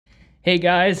Hey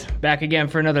guys, back again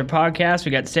for another podcast.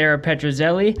 We got Sara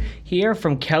Petruzzelli here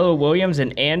from Keller Williams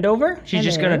in Andover. She's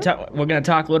just going to talk. We're going to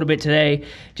talk a little bit today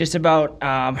just about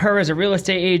her as a real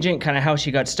estate agent, kind of how she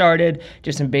got started,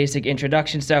 just some basic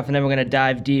introduction stuff, and then we're going to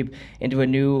dive deep into a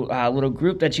new little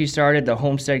group that she started, the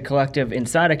Homestead Collective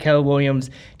inside of Keller Williams.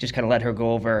 Just kind of let her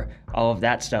go over all of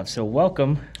that stuff. So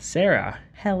welcome, Sara.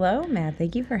 Hello, Matt.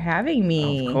 Thank you for having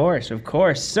me. Of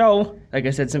course. So, like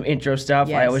I said, some intro stuff.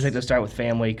 Yes. I always like to start with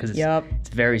family because it's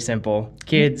very simple.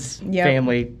 Kids,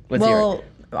 family. Let's hear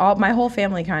it. My whole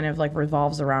family kind of like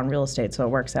revolves around real estate, so it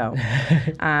works out.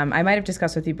 I might have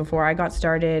discussed with you before. I got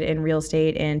started in real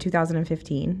estate in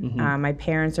 2015. Mm-hmm. My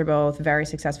parents are both very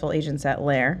successful agents at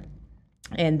Lair,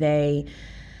 and they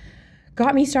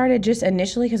got me started just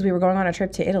initially because we were going on a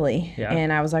trip to Italy. Yeah.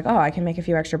 And I was like, oh, I can make a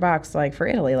few extra bucks like for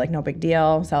Italy, like no big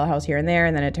deal, sell a house here and there.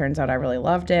 And then it turns out I really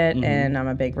loved it. Mm-hmm. And I'm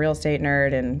a big real estate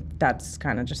nerd. And that's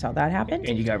kind of just how that happened.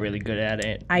 And you got really good at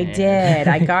it. I did.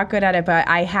 I got good at it, but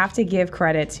I have to give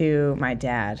credit to my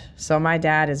dad. So my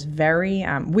dad is we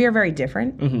are very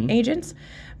different agents,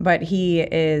 but he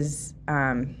is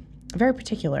very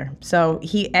particular. So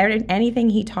anything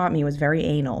he taught me was very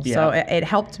anal. Yeah. So it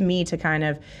helped me to kind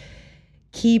of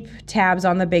keep tabs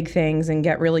on the big things and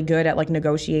get really good at like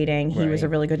negotiating. He was a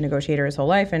really good negotiator his whole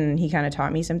life, and he kind of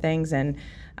taught me some things. And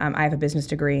I have a business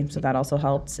degree, so that also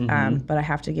helped. But I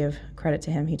have to give credit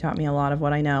to him. He taught me a lot of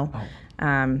what I know.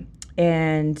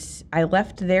 And I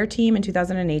left their team in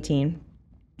 2018.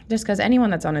 Just because anyone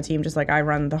that's on a team, just like I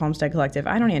run the Homestead Collective,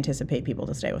 I don't anticipate people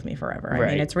to stay with me forever.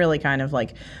 I mean, it's really kind of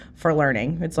like for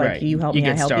learning. It's like you help me,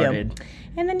 I help you.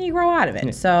 And then you grow out of it.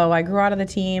 Yeah. So I grew out of the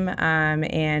team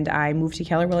and I moved to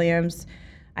Keller Williams.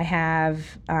 I have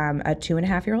a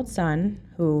 2.5-year-old son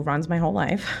who runs my whole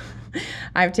life.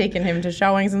 I've taken him to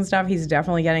showings and stuff. He's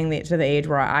definitely getting to the age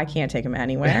where I can't take him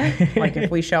anywhere. Like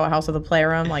if we show a house with a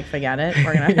playroom, like forget it.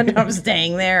 We're going to end up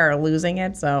staying there or losing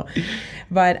it. So,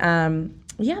 but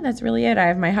yeah, that's really it. I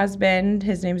have my husband.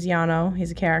 His name's Yano. He's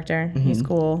a character. He's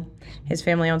cool. His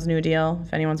family owns New Deal.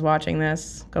 If anyone's watching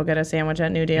this, go get a sandwich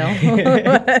at New Deal.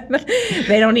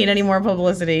 They don't need any more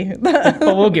publicity. But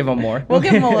we'll give them more. We'll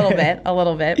give them a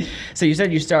little bit. So you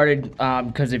said you started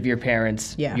because of your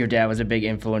parents. Yeah. Your dad was a big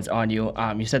influence on you.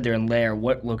 You said they're in Lair.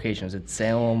 What location? Is it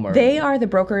Salem? Or? They are the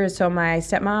brokers. So my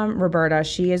stepmom, Roberta,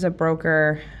 she is a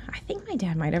broker. I think my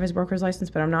dad might have his broker's license,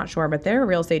 but I'm not sure. But they're a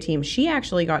real estate team. She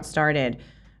actually got started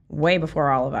way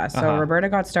before all of us. So Roberta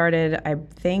got started, I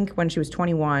think, when she was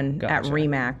 21 at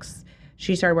Remax.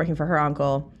 She started working for her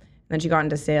uncle. Then she got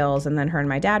into sales, and then her and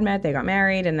my dad met. They got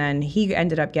married, and then he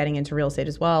ended up getting into real estate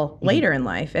as well later in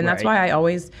life. And that's why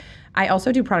I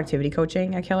also do productivity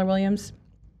coaching at Keller Williams.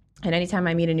 And anytime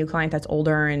I meet a new client that's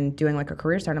older and doing like a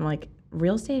career start, I'm like,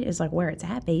 real estate is like where it's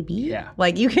at, baby. Yeah.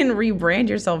 Like you can rebrand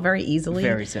yourself very easily.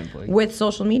 Very simply. With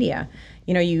social media.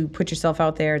 You know, you put yourself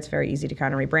out there, it's very easy to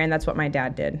kind of rebrand. That's what my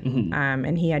dad did.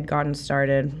 And he had gotten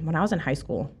started when I was in high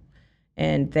school.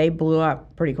 And they blew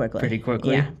up pretty quickly. Yeah,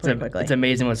 pretty quickly. It's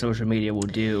amazing what social media will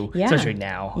do, especially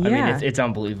now. I mean, it's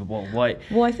unbelievable.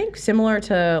 Well, I think similar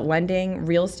to lending,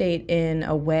 real estate in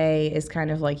a way is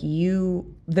kind of like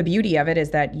the beauty of it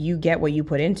is that you get what you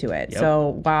put into it. Yep.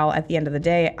 So while at the end of the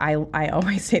day, I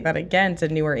always say that again to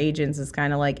newer agents is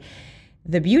kind of like,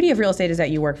 the beauty of real estate is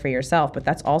that you work for yourself, but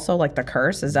that's also like the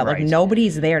curse is that like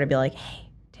nobody's there to be like, hey,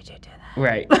 did you do that?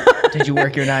 Right. Did you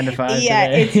work your 9 to 5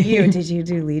 today? It's you. Did you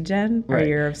do lead gen? Or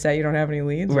you're upset you don't have any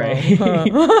leads? Right.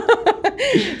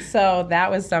 So that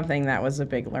was something that was a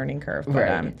big learning curve.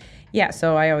 But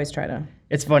so I always try to.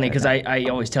 It's funny because I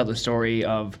always tell the story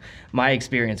of my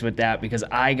experience with that because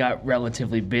I got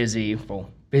relatively busy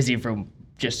from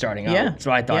just starting out. So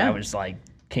I thought I was like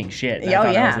king shit. I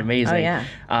thought that was amazing.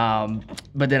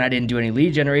 But then I didn't do any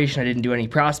lead generation. I didn't do any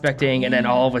prospecting. And then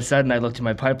all of a sudden I looked at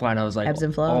my pipeline. I was like, ebbs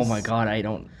and flows. Oh my God, I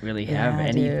don't really have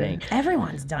anything. Dude.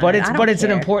 Everyone's done but it. But it's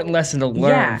an important lesson to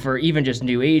learn for even just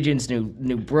new agents,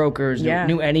 new brokers,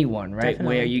 new anyone, right?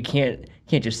 Definitely. Where you can't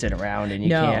just sit around and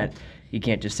you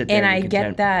can't just sit there and be I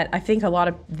content. get that. I think a lot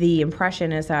of the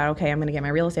impression is that, okay, I'm going to get my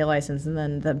real estate license, and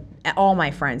then all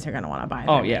my friends are going to want to buy it.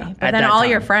 Oh, yeah. Me. But then all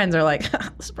your friends are like,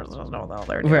 this person doesn't know what the hell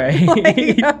they're doing.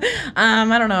 Right. Like,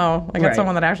 I don't know. I got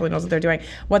someone that actually knows what they're doing.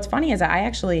 What's funny is that I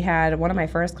actually had one of my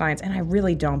first clients, and I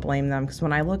really don't blame them, because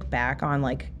when I look back on,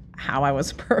 like, how I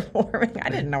was performing, I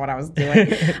didn't know what I was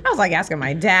doing. I was, like, asking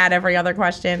my dad every other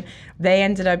question. They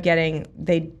ended up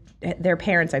their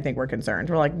parents, I think, were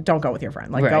concerned. We're like, don't go with your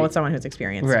friend. Like, go with someone who's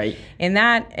experienced. Right. And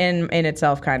that in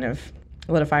itself kind of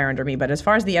lit a fire under me. But as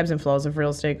far as the ebbs and flows of real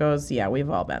estate goes, we've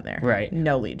all been there. Right.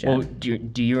 No lead gen. Well,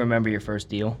 do you remember your first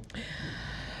deal?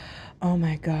 Oh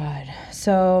my God.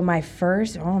 So I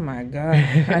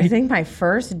think my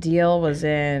first deal was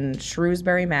in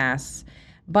Shrewsbury, Mass.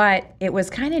 But it was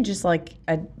kind of just like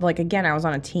again, I was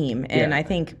on a team. And I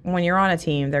think when you're on a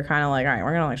team, they're kind of like, all right,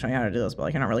 we're going to show you how to do this, but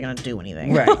like, you're not really going to do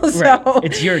anything. Right, right.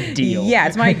 It's your deal. Yeah,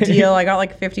 it's my deal. I got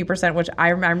like 50%, which I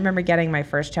remember getting my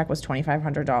first check was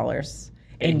 $2,500.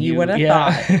 And you would have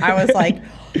thought, I was like,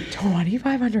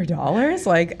 $2,500?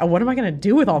 Like, what am I going to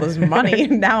do with all this money?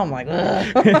 And now I'm like,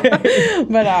 ugh.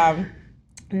 But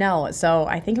no, so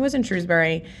I think it was in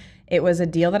Shrewsbury. It was a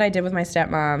deal that I did with my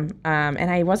stepmom,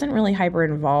 and I wasn't really hyper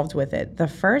involved with it. The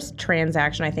first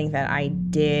transaction I think that I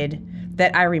did,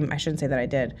 I shouldn't say that I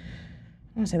did. I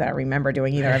don't want to say that I remember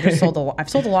doing either. I've sold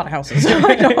a lot of houses. So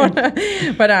I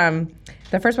don't. But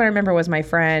the first one I remember was my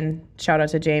friend. Shout out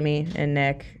to Jamie and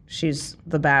Nick. She's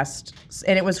the best.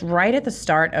 And it was right at the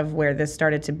start of where this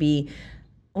started to be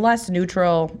less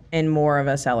neutral and more of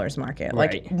a seller's market.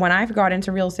 Right. Like when I got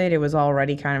into real estate, it was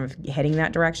already kind of heading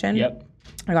that direction. Yep.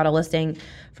 I got a listing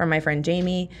from my friend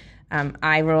Jamie.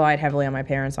 I relied heavily on my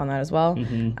parents on that as well.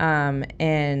 Mm-hmm.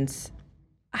 And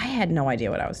I had no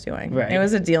idea what I was doing. Right. It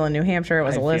was a deal in New Hampshire. It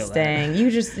was a listing. You're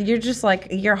just like,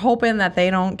 you're hoping that they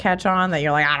don't catch on, that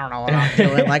you're like, I don't know what I'm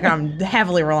doing. Like, I'm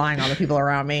heavily relying on the people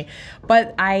around me.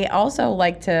 But I also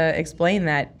like to explain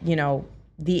that,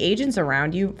 the agents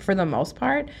around you, for the most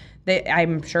part,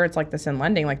 I'm sure it's like this in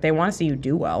lending, like they want to see you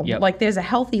do well. Yep. Like there's a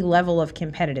healthy level of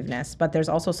competitiveness, but there's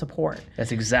also support.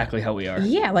 That's exactly how we are.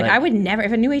 Yeah, like I would never,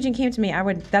 if a new agent came to me,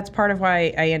 that's part of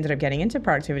why I ended up getting into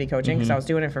productivity coaching, because I was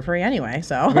doing it for free anyway.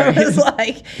 So it was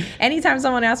like, anytime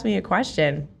someone asks me a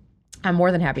question, I'm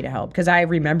more than happy to help, because I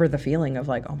remember the feeling of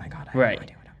like, oh my God, I have no idea what I'm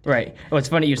doing. Right. Well, it's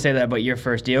funny you say that about your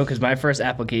first deal, because my first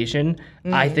application,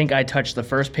 I think I touched the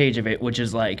first page of it, which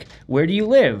is like, where do you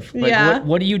live? Like,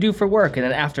 what do you do for work? And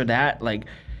then after that, like,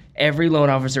 every loan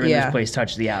officer in this place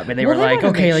touched the app, and they were like,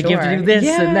 okay, like you have to do this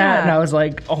and that, and I was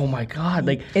like, oh my God,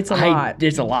 like it's a lot.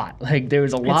 It's a lot. Like there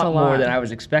was a lot more than I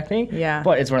was expecting. Yeah.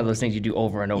 But it's one of those things you do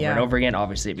over and over and over again.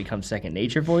 Obviously, it becomes second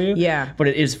nature for you. Yeah. But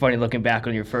it is funny looking back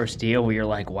on your first deal where you're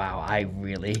like, wow, I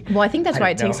really. Well, I think that's why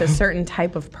it takes a certain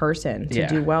type of person to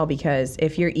do well, because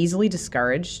if you're easily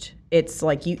discouraged, it's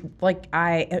like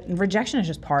rejection is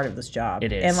just part of this job.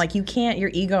 It is. And like your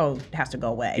ego has to go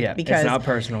away. Yeah, because it's not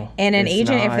personal. And an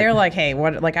agent, if they're like, hey,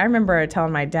 what, like I remember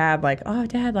telling my dad, like, oh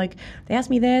Dad, like they asked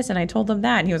me this and I told them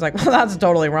that. And he was like, well, that's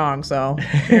totally wrong. So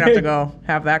you're gonna have to go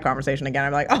have that conversation again.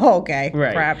 I'm like, oh, okay,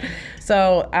 crap.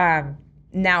 So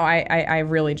now I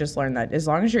really just learned that as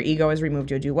long as your ego is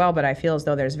removed, you'll do well. But I feel as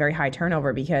though there's very high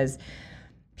turnover, because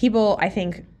people, I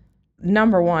think,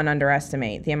 number one,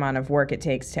 underestimate the amount of work it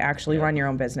takes to actually run your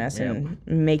own business and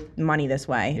make money this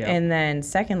way. Yep. And then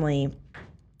secondly,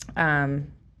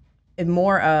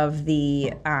 more of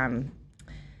the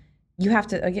you have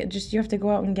to go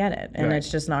out and get it, and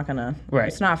it's just not gonna.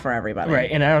 It's not for everybody.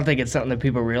 Right, and I don't think it's something that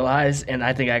people realize. And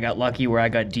I think I got lucky where I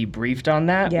got debriefed on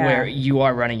that, where you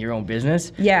are running your own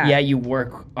business. Yeah, you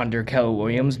work under Keller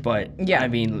Williams, but I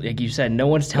mean, like you said, no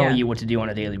one's telling you what to do on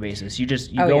a daily basis. You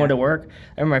go into work.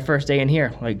 I remember my first day in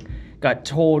here, like got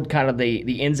told kind of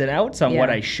the ins and outs on what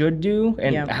I should do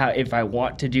and how, if I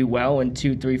want to do well in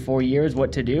 2, 3, 4 years,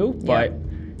 what to do, but.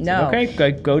 No.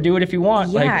 Okay, go do it if you want.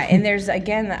 Yeah, and there's,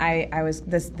 again,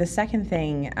 the second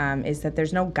thing is that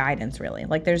there's no guidance really.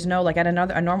 Like there's no, like at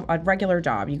a regular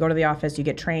job, you go to the office, you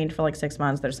get trained for like 6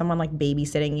 months, there's someone like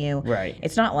babysitting you. Right.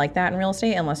 It's not like that in real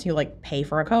estate unless you like pay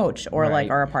for a coach or like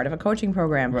are a part of a coaching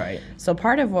program. Right. So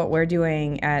part of what we're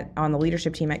doing on the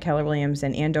leadership team at Keller Williams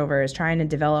and Andover is trying to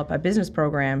develop a business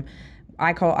program.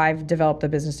 I've developed a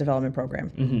business development program.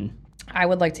 Mm-hmm. I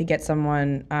would like to get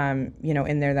someone,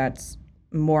 in there that's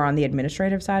more on the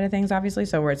administrative side of things, obviously,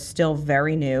 so where it's still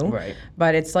very new,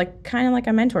 but it's like kind of like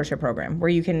a mentorship program where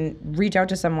you can reach out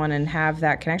to someone and have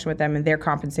that connection with them, and they're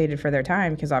compensated for their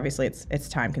time, because obviously it's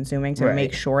time consuming to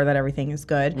make sure that everything is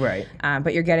good. Right.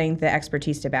 But you're getting the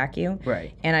expertise to back you.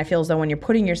 Right. And I feel as though when you're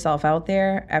putting yourself out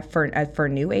there for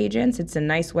new agents, it's a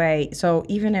nice way. So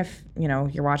even if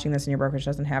you're watching this and your brokerage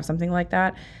doesn't have something like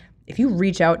that, if you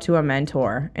reach out to a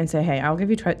mentor and say, hey, I'll give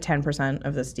you 10%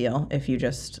 of this deal if you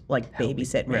just like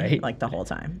babysit me like the whole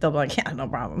time, they'll be like, yeah, no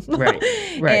problem. Right.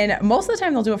 And most of the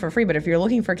time they'll do it for free. But if you're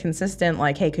looking for consistent,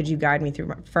 like, hey, could you guide me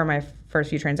for my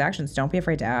first few transactions? Don't be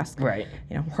afraid to ask. Right.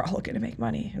 We're all looking to make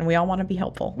money and we all want to be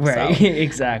helpful. Right. So,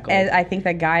 exactly. And I think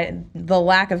that the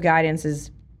lack of guidance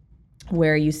is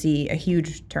where you see a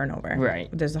huge turnover. Right.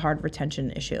 There's a hard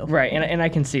retention issue. Right. And I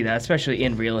can see that, especially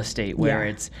in real estate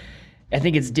where I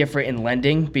think it's different in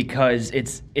lending because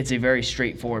it's a very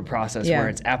straightforward process where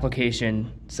it's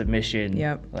application,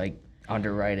 submission, like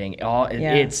underwriting.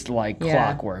 It's like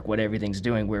clockwork what everything's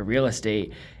doing. Where real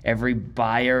estate, every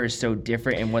buyer is so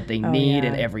different in what they need,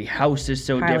 and every house is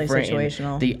so highly different.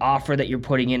 situational. And the offer that you're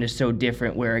putting in is so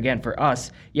different. Where again, for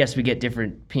us, yes, we get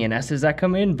different PNSs that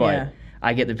come in, but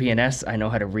I get the PNS. I know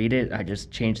how to read it. I just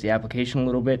change the application a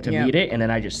little bit to meet it, and then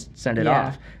I just send it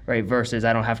off, right? Versus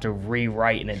I don't have to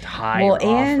rewrite an entire offer.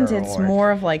 Well, and it's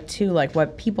more of like too, like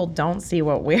what people don't see,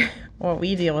 what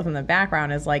we deal with in the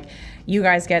background is like, you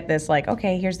guys get this like,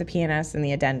 okay, here's the PNS and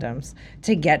the addendums.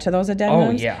 To get to those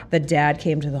addendums, the dad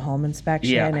came to the home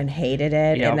inspection and hated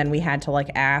it, and then we had to like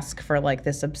ask for like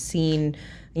this obscene,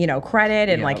 credit,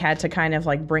 and like had to kind of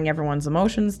like bring everyone's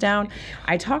emotions down.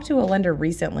 I talked to a lender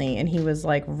recently, and he was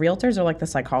like, realtors are like the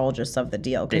psychologists of the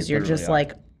deal, because you're just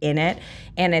like in it,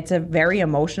 and it's a very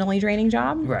emotionally draining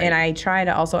job. Right. And I try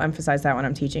to also emphasize that when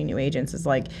I'm teaching new agents, is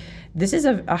like, this is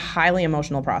a highly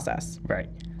emotional process. Right.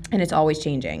 And it's always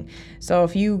changing. So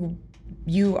if you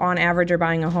on average are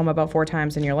buying a home about 4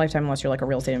 times in your lifetime, unless you're like a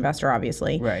real estate investor,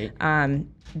 obviously. Right.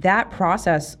 That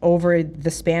process over the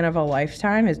span of a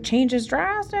lifetime changes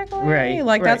drastically. Right.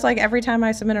 Like that's like every time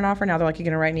I submit an offer now, they're like, you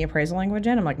gonna write any appraisal language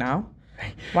in? I'm like, no.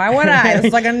 Why would I? This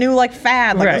is like a new like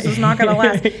fad. Like this is not gonna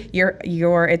last.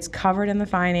 It's covered in the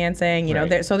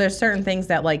financing. So there's certain things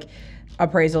that like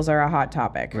appraisals are a hot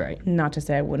topic. Right. Not to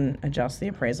say I wouldn't adjust the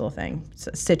appraisal thing. It's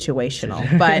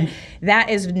situational, but that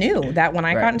is new. That when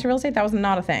I got into real estate, that was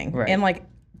not a thing. Right. And like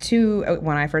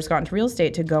when I first got into real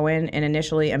estate, to go in and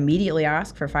immediately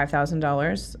ask for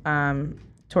 $5,000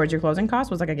 towards your closing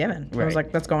costs was like a given. Right. It was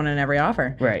like, that's going in every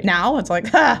offer. Right. Now it's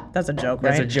like, that's a joke,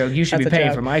 right? That's a joke. You should be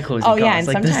paying for my closing costs. Oh yeah, and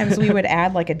like sometimes we would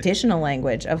add like additional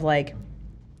language of like,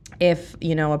 if,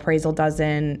 appraisal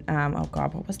doesn't,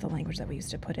 what was the language that we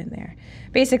used to put in there?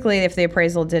 Basically, if the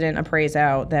appraisal didn't appraise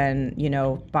out, then,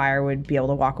 buyer would be able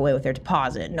to walk away with their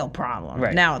deposit, no problem.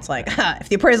 Right. Now it's like, if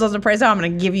the appraisal doesn't appraise out, I'm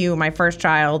going to give you my first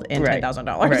child and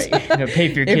 $10,000. Right. I'm going to pay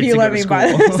for your kids if you to let go me to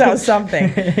buy school. So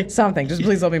something. Just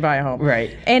please let me buy a home.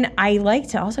 Right. And I like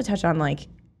to also touch on like,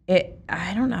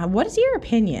 I don't know. What is your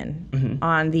opinion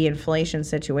on the inflation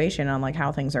situation, on like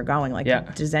how things are going? Like,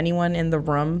 does anyone in the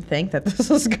room think that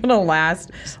this is going to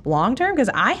last long term? Because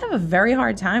I have a very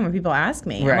hard time when people ask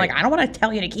me. Right. I'm like, I don't want to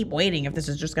tell you to keep waiting if this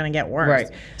is just going to get worse. Right.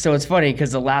 So it's funny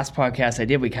because the last podcast I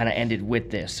did, we kind of ended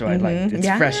with this. So it's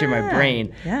fresh in my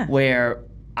brain where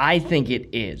I think it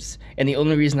is. And the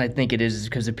only reason I think it is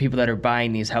because the people that are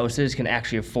buying these houses can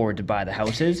actually afford to buy the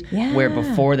houses where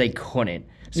before they couldn't.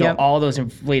 So all those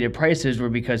inflated prices were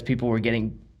because people were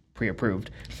getting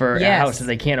pre-approved for a house that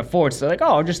they can't afford. So they're like,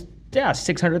 oh, just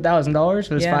 $600,000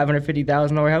 for this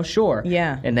 $550,000 house, sure.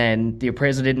 Yeah. And then the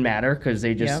appraisal didn't matter because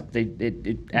they just at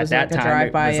that time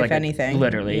it was like anything.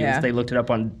 Literally, they looked it up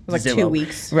on Zillow. Like 2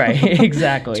 weeks. Right,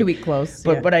 exactly. 2 week close.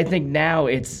 But I think now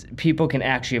it's people can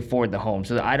actually afford the home.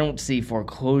 So I don't see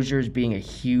foreclosures being a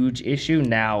huge issue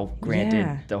now.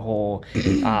 Granted, the whole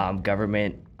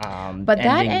government. But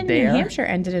that in New Hampshire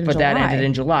ended in July. But that ended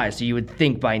in July, so you would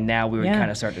think by now we would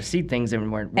kind of start to see things,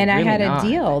 and we're and really I had not. A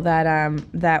deal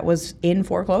that was in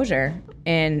foreclosure,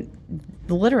 and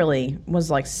literally was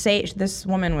like, this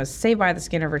woman was saved by the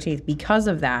skin of her teeth because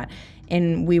of that,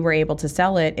 and we were able to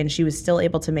sell it, and she was still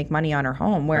able to make money on her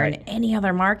home. Where in any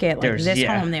other market, like this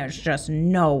home, there's just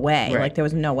no way. Like there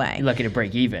was no way. You're lucky to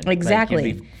break even. Exactly. Like,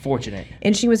 you'd be fortunate.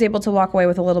 And she was able to walk away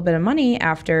with a little bit of money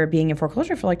after being in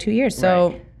foreclosure for like 2 years.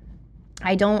 So.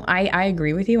 I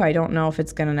agree with you. I don't know if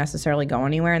it's going to necessarily go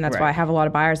anywhere. And that's why I have a lot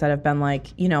of buyers that have been like,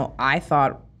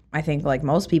 I think like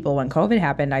most people when COVID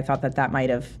happened, I thought that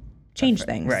might have changed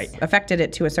things. Affected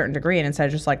it to a certain degree, and instead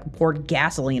of just like poured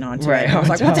gasoline onto it. I was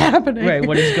like, what's happening?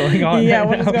 What is going on?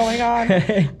 What is going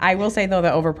on? I will say though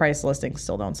that overpriced listings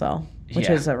still don't sell, which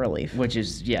is a relief. Which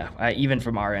is, even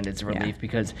from our end, it's a relief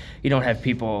because you don't have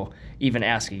people even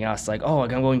asking us like, oh, I'm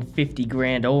going 50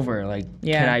 grand over. Like,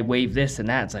 can I waive this and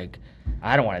that? It's like,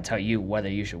 I don't want to tell you whether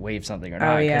you should waive something or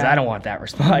not because I don't want that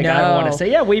response. Like, I don't want to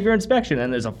say, waive your inspection,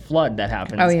 and there's a flood that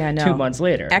happens 2 months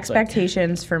later.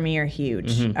 Expectations for me are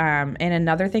huge. And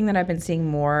another thing that I've been seeing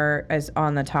more as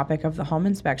on the topic of the home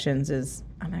inspections is,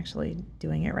 I'm actually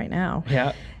doing it right now,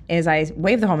 is I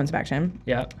waive the home inspection,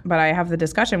 but I have the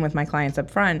discussion with my clients up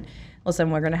front.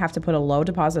 Listen, we're going to have to put a low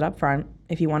deposit up front.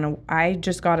 If you want to, I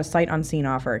just got a sight unseen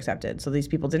offer accepted. So these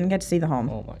people didn't get to see the home.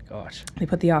 Oh my gosh. They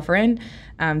put the offer in.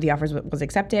 The offer was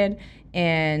accepted.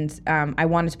 And I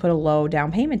wanted to put a low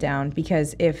down payment down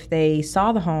because if they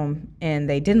saw the home and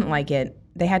they didn't like it,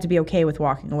 they had to be okay with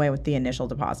walking away with the initial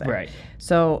deposit. Right.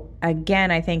 So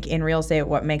again, I think in real estate,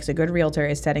 what makes a good realtor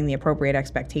is setting the appropriate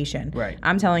expectation. Right.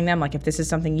 I'm telling them, like, if this is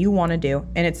something you want to do,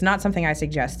 and it's not something I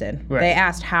suggested. Right. They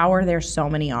asked, how are there so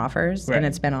many offers? Right. And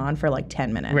it's been on for like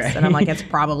 10 minutes. Right. And I'm like, it's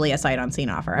probably a sight unseen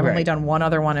offer. I've Right. only done one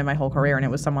other one in my whole career, and it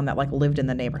was someone that like lived in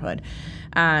the neighborhood.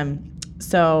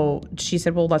 So she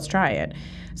said, well, let's try it.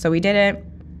 So we did it.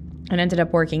 And ended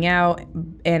up working out,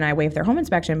 and I waived their home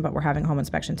inspection, but we're having a home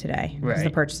inspection today because the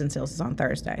purchase and sales is on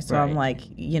Thursday. So I'm like,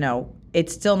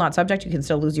 it's still not subject. You can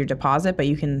still lose your deposit, but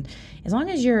you can, as long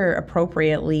as you're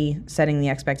appropriately setting the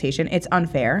expectation. It's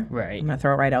unfair. Right. I'm going to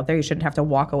throw it right out there. You shouldn't have to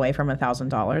walk away from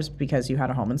 $1,000 because you had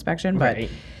a home inspection. But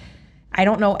I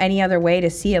don't know any other way to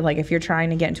see it. Like, if you're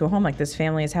trying to get into a home, like, this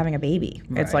family is having a baby.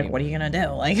 Right. It's like, what are you going to do?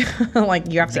 Like,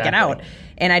 you have to get out.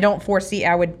 And I don't foresee,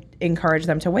 I would encourage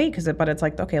them to wait but it's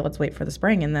like, okay, let's wait for the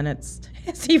spring, and then it's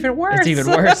even worse. It's even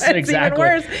worse. It's Exactly.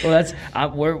 even worse.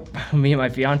 Well, me and my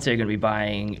fiance are going to be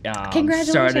buying. Congratulations!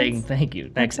 Starting, thank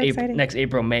you. Next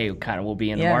April, May, kind of will be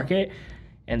in the market.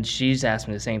 And she's asked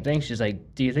me the same thing. She's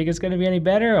like, do you think it's going to be any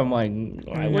better? I'm like,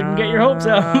 I wouldn't get your hopes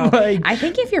up. I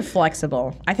think if you're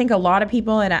flexible, I think a lot of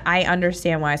people, and I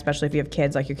understand why, especially if you have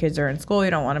kids, like your kids are in school, you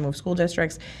don't want to move school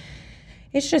districts.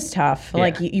 It's just tough. Yeah.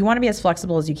 Like, you want to be as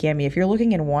flexible as you can be. If you're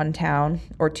looking in one town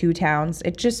or two towns,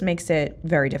 it just makes it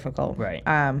very difficult. Right.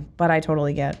 But I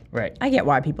totally get. Right. I get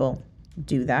why people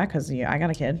do that, because I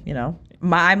got a kid.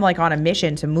 I'm like on a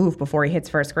mission to move before he hits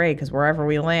first grade, because wherever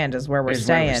we land is where we're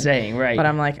staying. Right. But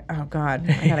I'm like, oh God,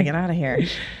 I gotta get out of here.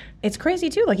 It's crazy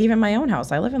too. Like, even my own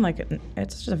house, I live in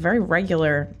it's just a very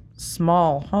regular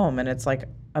small home, and it's like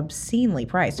obscenely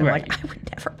priced. I'm like, I would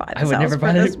never buy this house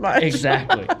for this much.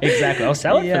 Exactly. I'll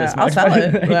sell it for this much. I'll sell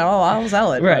it. Well, I'll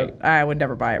sell it. Right. But I would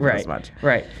never buy it for this much.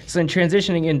 Right. So then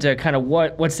transitioning into kind of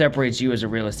what separates you as a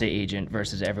real estate agent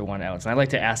versus everyone else. And I like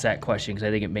to ask that question because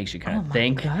I think it makes you kind of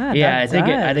think. God, yeah, I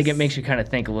think it makes you kind of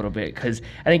think a little bit, because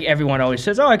I think everyone always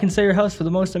says, "Oh, I can sell your house for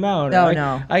the most amount." No,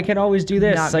 no. I can always do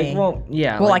this. Not it's like, me. well,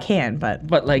 yeah. Well, I can, but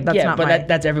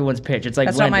that's everyone's pitch. It's like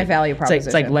that's lending. not my value proposition.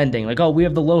 It's like lending. Like, oh, we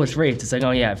have the lowest rates. It's like,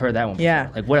 oh yeah, I've heard that one before. Yeah.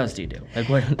 Like, what else do you do? Like,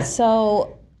 what?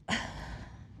 So,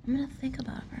 I'm going to think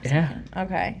about it for a second.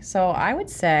 Okay. So, I would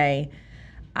say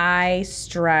I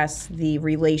stress the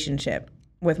relationship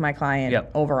with my client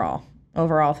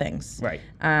overall things. Right.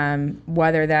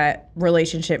 Whether that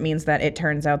relationship means that it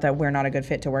turns out that we're not a good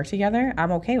fit to work together,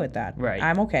 I'm okay with that. Right.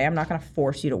 I'm okay. I'm not going to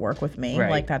force you to work with me.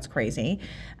 Right. Like, that's crazy.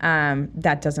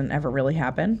 That doesn't ever really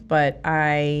happen. But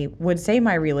I would say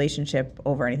my relationship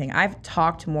over anything. I've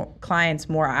talked clients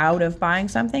more out of buying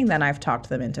something than I've talked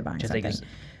them into buying something.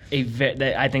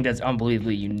 I think that's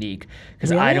unbelievably unique,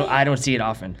 because Really? I don't see it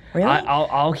often. Really?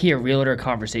 I'll hear realtor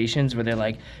conversations where they're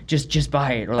like, just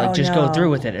buy it, or like go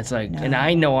through with it. It's like, and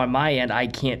I know on my end I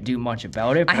can't do much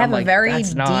about it. But I have a very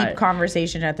deep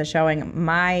conversation at the showing.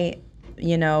 My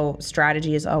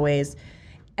strategy is always,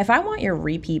 if I want your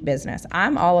repeat business,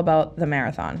 I'm all about the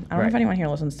marathon. I don't know if anyone here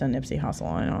listens to Nipsey Hussle.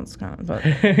 I know it's kind of, but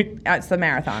it's the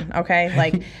marathon, okay?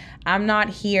 Like, I'm not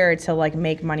here to like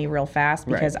make money real fast,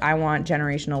 because I want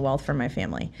generational wealth for my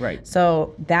family. Right.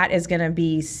 So that is going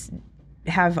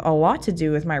to have a lot to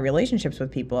do with my relationships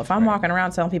with people. If I'm walking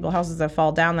around selling people houses that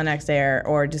fall down the next day,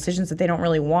 or decisions that they don't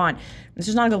really want, it's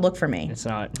just not a good look for me. It's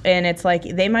not. And it's like,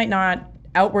 they might not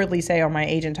outwardly say, oh, my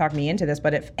agent talked me into this,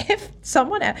 but if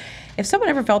someone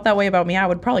ever felt that way about me, I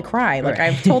would probably cry. Like,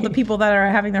 I've told the people that are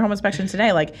having their home inspection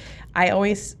today, like,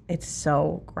 it's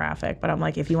so graphic, but I'm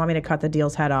like, if you want me to cut the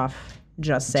deal's head off,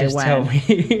 just say when. Tell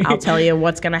me. I'll tell you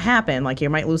what's going to happen. Like, you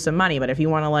might lose some money, but if you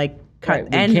want to like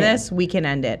end this, we can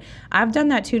end it. I've done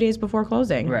that 2 days before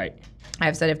closing. Right.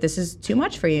 I've said, if this is too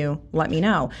much for you, let me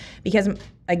know. Because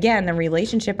again, the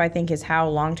relationship, I think, is how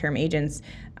long-term agents,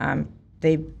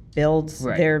 they build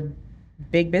their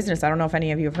big business. I don't know if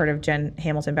any of you have heard of Jen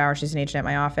Hamilton Bauer. She's an agent at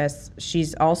my office.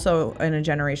 She's also in a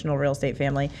generational real estate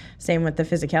family. Same with the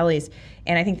Fisicellis.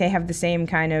 And I think they have the same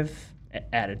kind of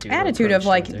attitude of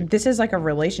like, this is like a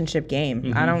relationship game.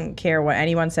 Mm-hmm. I don't care what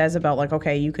anyone says about like,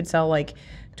 okay, you could sell like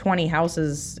 20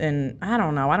 houses, and I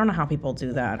don't know how people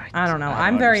do that. I don't know.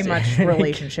 I'm very much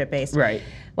relationship based. Right.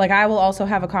 Like, I will also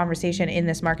have a conversation in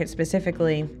this market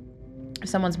specifically. If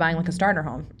someone's buying like a starter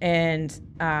home, and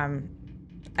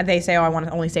they say, oh, I want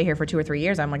to only stay here for 2 or 3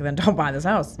 years. I'm like, then don't buy this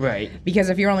house. Right. Because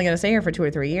if you're only going to stay here for 2 or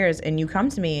 3 years, and you come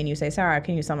to me and you say, Sarah,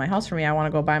 can you sell my house for me? I want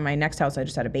to go buy my next house. I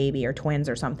just had a baby or twins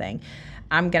or something.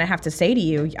 I'm going to have to say to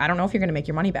you, I don't know if you're going to make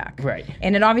your money back. Right.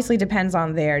 And it obviously depends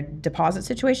on their deposit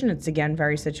situation. It's, again,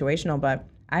 very situational, but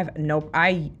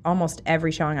I almost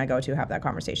every showing I go to have that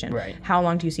conversation. Right. How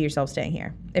long do you see yourself staying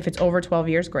here? If it's over 12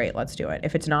 years, great, let's do it.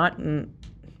 If it's not,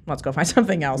 let's go find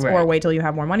something else, or wait till you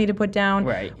have more money to put down,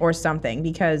 or something.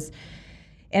 Because,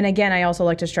 and again, I also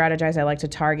like to strategize. I like to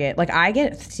target. Like,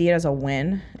 I see it as a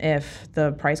win if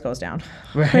the price goes down,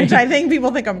 which I think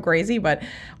people think I'm crazy. But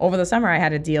over the summer, I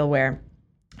had a deal where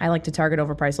I like to target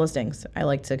overpriced listings. I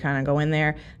like to kind of go in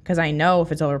there because I know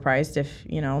if it's overpriced, if,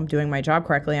 I'm doing my job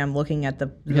correctly, I'm looking at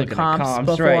the comps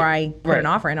before I put an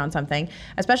offer in on something,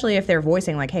 especially if they're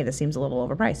voicing like, hey, this seems a little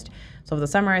overpriced. So over the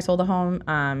summer, I sold a home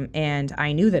and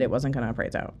I knew that it wasn't going to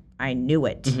appraise out. I knew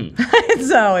it.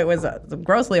 So it was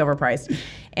grossly overpriced.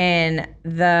 And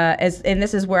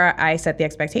this is where I set the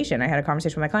expectation. I had a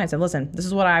conversation with my client and said, listen, this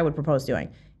is what I would propose doing.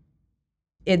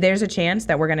 There's a chance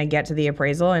that we're going to get to the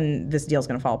appraisal and this deal's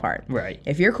going to fall apart. Right.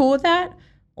 If you're cool with that,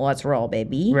 let's roll,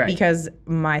 baby. Right. Because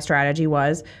my strategy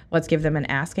was, let's give them an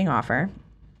asking offer.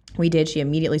 We did. She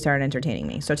immediately started entertaining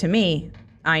me. So to me,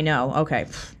 I know, okay,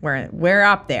 we're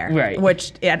up there. Right.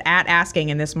 Which at asking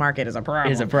in this market is a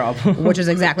problem. Which is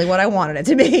exactly what I wanted it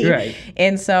to be. Right.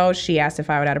 And so she asked if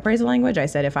I would add appraisal language. I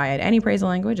said if I add any appraisal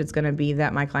language, it's going to be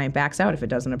that my client backs out if it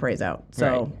doesn't appraise out.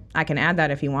 So I can add that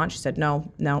if you want. She said,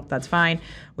 no, that's fine.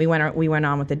 We went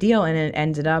on with the deal, and it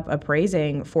ended up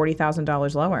appraising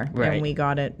 $40,000 lower. Right. And we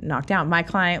got it knocked down. My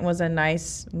client was a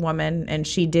nice woman, and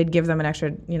she did give them an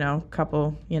extra,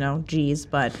 couple, G's,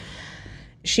 but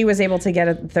she was able to get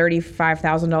a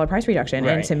 $35,000 price reduction.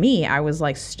 Right. And to me, I was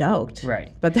like stoked.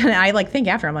 Right. But then I think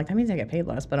after, I'm like, that means I get paid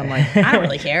less. But I'm like, I don't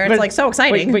really care. It's like so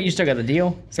exciting. But you still got the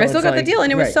deal. So I still got the deal.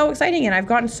 And it was so exciting. And I've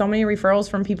gotten so many referrals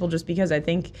from people just because I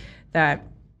think that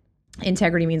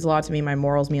integrity means a lot to me. My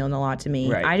morals mean a lot to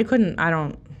me. Right.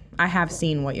 I have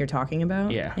seen what you're talking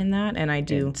about in that. And I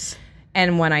do.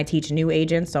 And when I teach new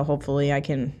agents, so hopefully I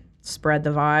can spread the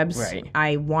vibes. Right.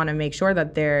 I want to make sure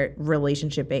that they're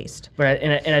relationship based. Right.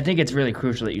 And I think it's really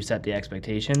crucial that you set the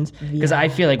expectations because I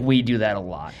feel like we do that a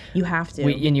lot. You have to.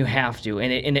 You have to.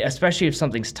 And especially if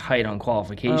something's tight on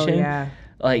qualification. Oh, yeah.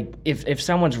 Like if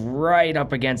someone's right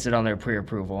up against it on their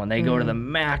pre-approval and they go to the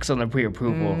max on the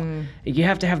pre-approval, you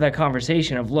have to have that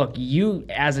conversation of, look, you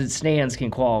as it stands can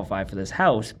qualify for this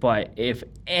house, but if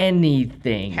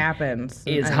anything happens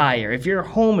is higher, if your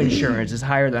home insurance is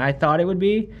higher than I thought it would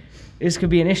be, this could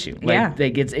be an issue. Like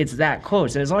it's that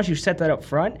close. And as long as you set that up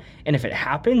front, and if it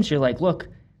happens, you're like, look,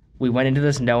 we went into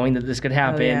this knowing that this could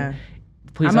happen. Oh, yeah.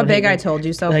 I'm a big I told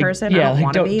you so person. Yeah, I don't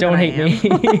want to be. Don't hate me.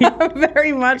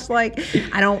 Very much like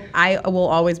I will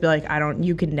always be like,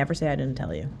 you could never say I didn't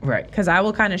tell you. Right. Because I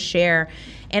will kind of share.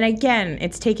 And again,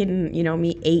 it's taken,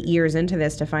 me 8 years into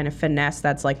this to find a finesse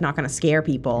that's like not going to scare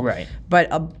people. Right. But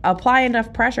apply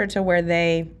enough pressure to where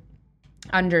they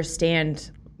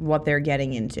understand what they're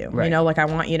getting into. Right. I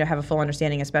want you to have a full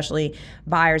understanding, especially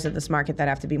buyers of this market that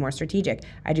have to be more strategic.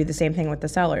 I do the same thing with the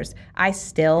sellers. I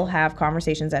still have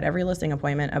conversations at every listing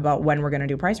appointment about when we're going to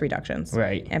do price reductions.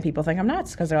 Right. And people think I'm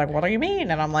nuts because they're like, what do you mean?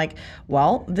 And I'm like,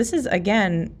 well, this is,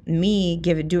 again, me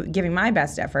giving my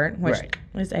best effort, which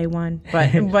is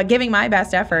A1, but giving my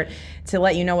best effort to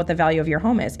let you know what the value of your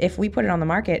home is. If we put it on the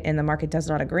market and the market does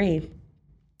not agree,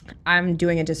 I'm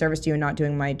doing a disservice to you and not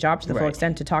doing my job to the full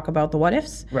extent to talk about the what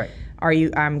ifs. Right.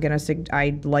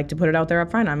 I'd like to put it out there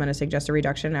up front. I'm going to suggest a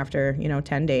reduction after,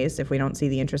 10 days if we don't see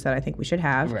the interest that I think we should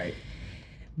have. Right.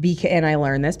 And I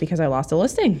learned this because I lost a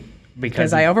listing.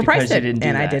 Because I overpriced it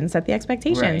I didn't set the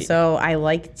expectation. Right. So I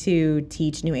like to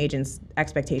teach new agents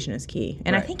expectation is key.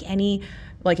 And I think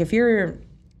if you're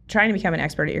trying to become an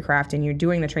expert at your craft and you're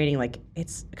doing the training,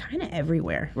 it's kind of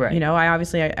everywhere. Right.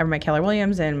 I met Keller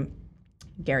Williams and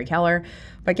Gary Keller.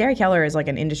 But Gary Keller is like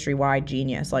an industry-wide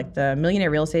genius. Like the Millionaire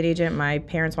Real Estate Agent, my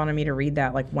parents wanted me to read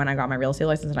that when I got my real estate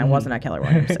license, and I wasn't at Keller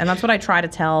Williams. And that's what I try to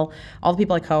tell all the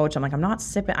people I coach. I'm like,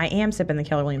 I am sipping the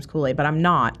Keller Williams Kool-Aid, but I'm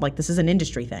not. This is an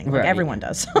industry thing. Everyone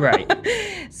does. Right.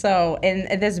 So,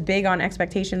 and this big on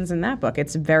expectations in that book.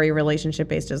 It's very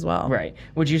relationship-based as well. Right.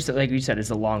 Which like you said, is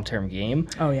a long-term game.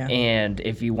 Oh, yeah. And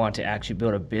if you want to actually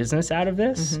build a business out of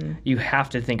this, you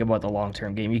have to think about the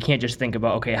long-term game. You can't just think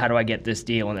about, okay, how do I get this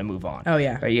deal and then move on. Oh,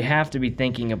 yeah. Right? You have to be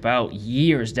thinking about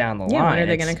years down the line. Yeah, when are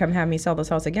they going to come have me sell this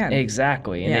house again?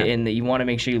 Exactly. And you want to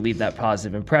make sure you leave that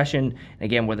positive impression.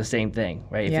 Again, we're the same thing,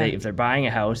 right? If they're buying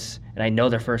a house, and I know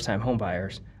they're first-time home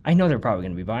buyers, I know they're probably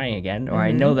going to be buying again, or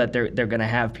I know that they're going to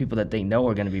have people that they know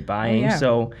are going to be buying.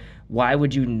 So why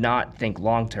would you not think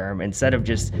long-term instead of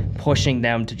just pushing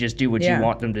them to just do what you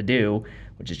want them to do,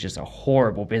 which is just a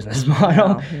horrible business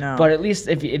model. No. But at least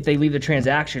if they leave the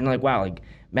transaction, wow,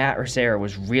 Matt or Sarah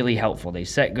was really helpful. They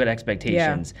set good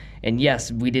expectations. And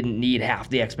yes, we didn't need half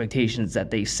the expectations that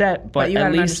they set, but you at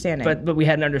had least an understanding. But we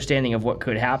had an understanding of what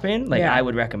could happen. I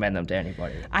would recommend them to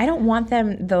anybody. I don't want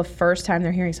them the first time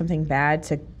they're hearing something bad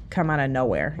to come out of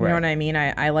nowhere. You know what I mean?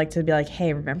 I like to be like,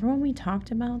 hey, remember when we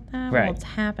talked about that? Right. Well, it's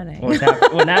happening.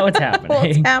 Well, now it's happening. Well,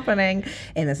 it's happening,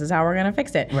 and this is how we're going to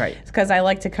fix it. Right. Because I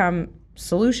like to come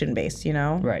solution-based, you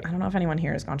know? Right. I don't know if anyone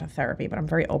here has gone to therapy, but I'm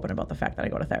very open about the fact that I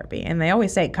go to therapy. And they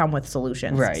always say, come with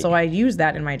solutions. Right. So I use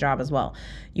that in my job as well.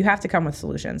 You have to come with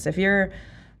solutions.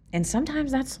 And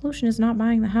sometimes that solution is not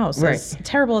buying the house. Right. As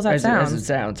terrible as that sounds. As it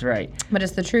sounds, right. But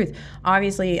it's the truth.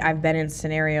 Obviously, I've been in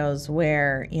scenarios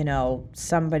where, you know,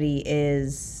 somebody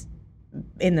is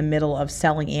in the middle of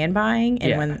selling and buying.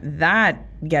 And when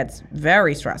that gets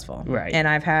very stressful. Right. And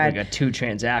I've had... We got 2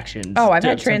 transactions. Oh, I've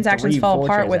had transactions fall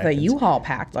apart with a U-Haul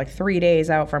packed, like 3 days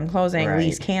out from closing, right.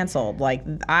 lease canceled. Like,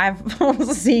 I've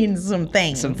seen some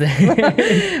things.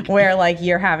 Where, like,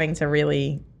 you're having to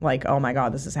really... like, oh my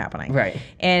God, this is happening. Right.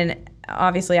 And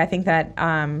obviously, I think that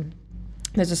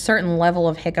there's a certain level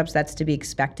of hiccups that's to be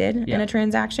expected in a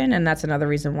transaction. And that's another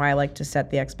reason why I like to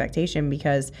set the expectation,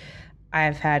 because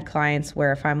I've had clients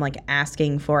where if I'm like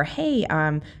asking for, hey,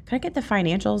 can I get the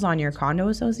financials on your condo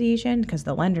association because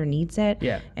the lender needs it?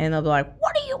 Yeah. And they'll be like,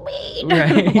 what do you mean?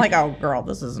 Right. I'm like, oh, girl,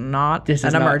 this is not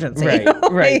an emergency. Right.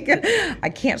 Like, Right. I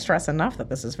can't stress enough that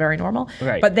this is very normal.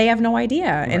 Right. But they have no idea.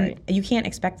 Right. And you can't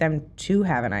expect them to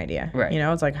have an idea. Right. You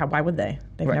know, it's like, why would they?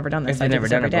 They've never done this. If they've never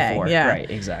done it before. Yeah. Right,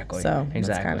 exactly. So that's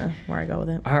kind of where I go with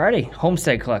it. Alrighty,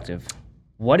 Homestead Collective.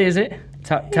 What is it?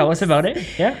 Tell us about it.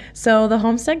 Yeah. So the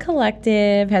Homestead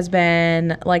Collective has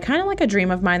been like kind of like a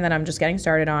dream of mine that I'm just getting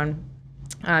started on.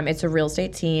 It's a real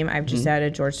estate team. I've just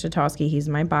added George Tatosky. He's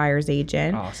my buyer's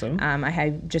agent. Awesome. I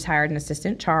had just hired an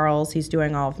assistant, Charles. He's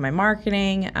doing all of my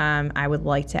marketing. I would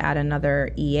like to add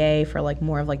another EA for like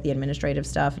more of like the administrative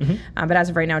stuff. But as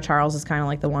of right now, Charles is kind of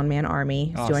like the one-man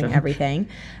army. He's doing everything.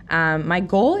 My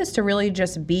goal is to really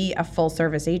just be a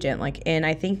full-service agent. Like, and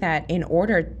I think that in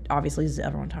order, obviously,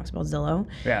 everyone talks about Zillow.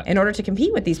 Yeah. In order to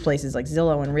compete with these places like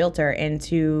Zillow and Realtor, and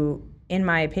to, in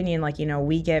my opinion, like, you know,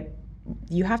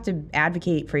 you have to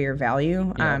advocate for your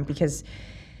value because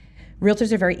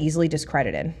realtors are very easily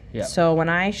discredited. Yeah. So when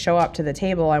I show up to the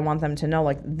table, I want them to know,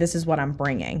 like, this is what I'm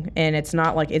bringing. And it's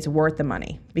not like it's worth the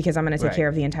money because I'm going to take care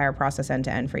of the entire process end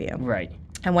to end for you. Right.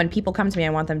 And when people come to me, I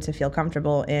want them to feel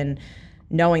comfortable in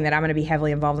knowing that I'm going to be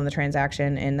heavily involved in the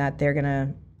transaction and that they're going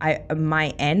to... my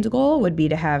end goal would be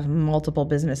to have multiple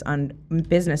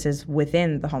businesses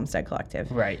within the Homestead Collective.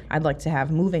 Right. I'd like to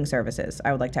have moving services.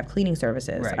 I would like to have cleaning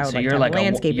services. Right. I would so like you're to have like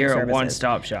landscaping services. You're a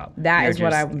one-stop shop.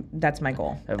 That's my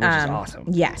goal. Which is awesome.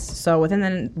 Yes. So within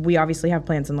then we obviously have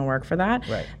plans in the work for that.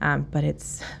 Right. But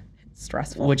it's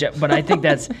stressful. But I think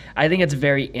it's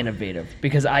very innovative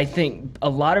because I think a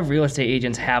lot of real estate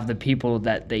agents have the people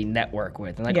that they network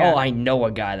with and like, oh, I know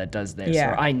a guy that does this,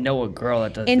 or I know a girl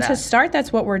that does that. And to start,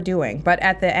 that's what we're doing. But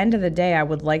at the end of the day, I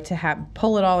would like to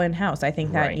pull it all in house. I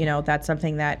think that you know that's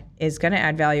something that is going to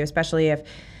add value, especially if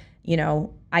you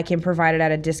know I can provide it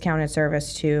at a discounted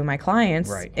service to my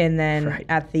clients, and then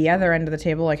at the other end of the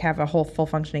table, like have a whole full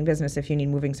functioning business. If you need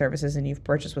moving services and you've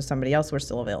purchased with somebody else, we're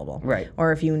still available. Right.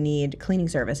 Or if you need cleaning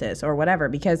services or whatever,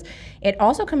 because it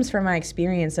also comes from my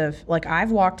experience of like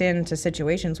I've walked into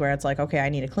situations where it's like, okay, I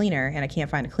need a cleaner and I can't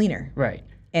find a cleaner. Right.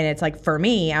 And it's like for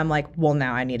me, I'm like, well,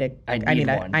 now I need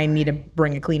to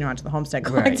bring a cleaner onto the Homestead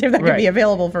Collective that could be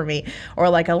available for me, or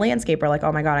like a landscaper. Like,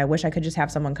 oh my God, I wish I could just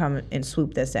have someone come and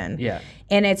swoop this in. Yeah.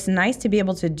 And it's nice to be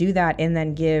able to do that and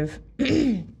then give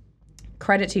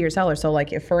credit to your seller. So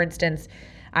like, if for instance,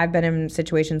 I've been in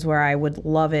situations where I would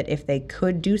love it if they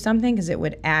could do something because it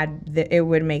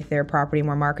would make their property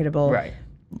more marketable. Right.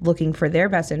 Looking for their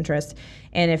best interest,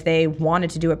 and if they wanted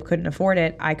to do it but couldn't afford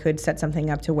it, I could set something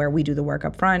up to where we do the work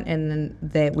up front and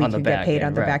then we could get paid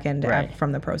on the back end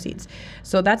from the proceeds.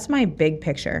 So that's my big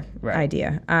picture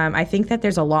idea. I think that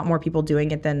there's a lot more people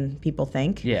doing it than people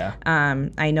think. Yeah.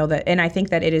 I know that, and I think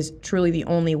that it is truly the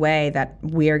only way that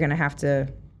we are going to have to.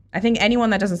 I think anyone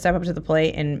that doesn't step up to the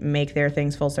plate and make their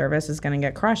things full service is going to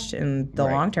get crushed in the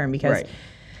long term because.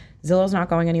 Zillow's not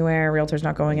going anywhere. Realtor's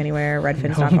not going anywhere.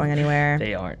 Redfin's not going anywhere.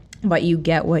 They aren't. But you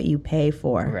get what you pay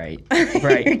for. Right.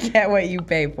 Right. You get what you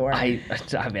pay for. I mean,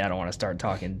 I don't want to start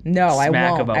talking I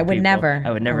won't. about I would people. never.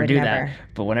 I would never do that.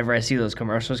 But whenever I see those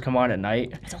commercials come on at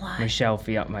night, it's a lie. Michelle,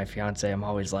 my fiance, I'm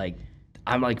always like,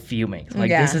 fuming. Like,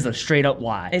 this is a straight up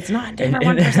lie. It's not. Never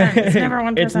 1%. It's never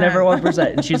 1%. It's never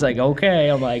 1%. And she's like,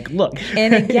 okay. I'm like, look.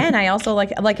 And again, I also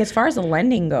like as far as the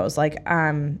lending goes, like,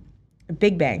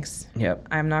 big banks. Yep.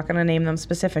 I'm not going to name them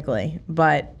specifically,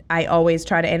 but I always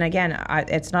try to, and again,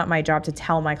 it's not my job to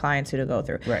tell my clients who to go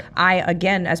through. Right. I,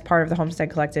 again, as part of the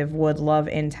Homestead Collective, would love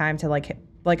in time to like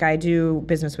like I do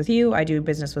business with you, I do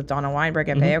business with Donna Weinberg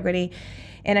at Bay Equity,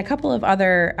 and a couple of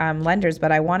other lenders,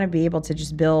 but I want to be able to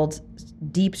just build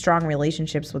deep, strong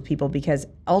relationships with people because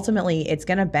ultimately it's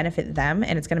going to benefit them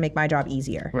and it's going to make my job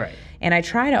easier. Right. And I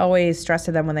try to always stress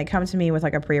to them when they come to me with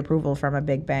like a pre-approval from a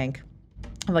big bank,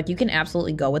 I'm like, you can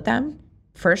absolutely go with them.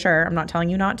 For sure. I'm not telling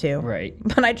you not to. Right.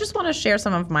 But I just want to share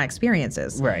some of my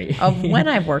experiences right. of when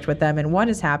I've worked with them and what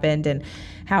has happened and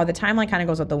how the timeline kind of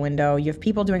goes out the window. You have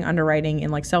people doing underwriting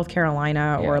in like South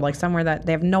Carolina or like somewhere that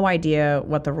they have no idea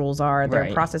what the rules are.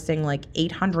 They're processing like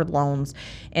 800 loans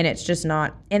and it's just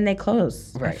not, and they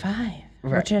close at 5.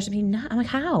 Right. Which has to be not, I'm like,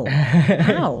 how?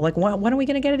 How? Like, when are we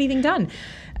going to get anything done?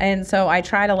 And so I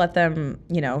try to let them,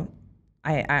 you know,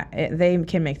 they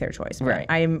can make their choice. Right.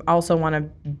 I also want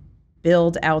to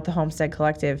build out the Homestead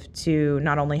Collective to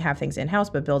not only have things in-house,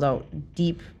 but build out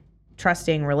deep,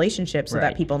 trusting relationships so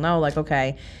that people know, like,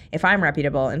 okay, if I'm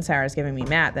reputable and Sarah's giving me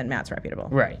Matt, then Matt's reputable.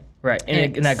 Right, right.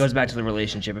 And that goes back to the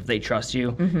relationship. If they trust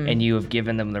you and you have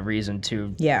given them the reason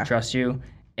to trust you,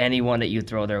 anyone that you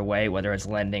throw their way, whether it's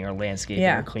lending or landscaping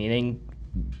or cleaning,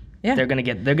 they're gonna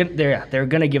give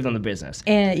them the business.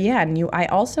 And I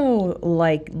also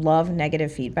like love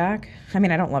negative feedback. I mean,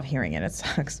 I don't love hearing it. It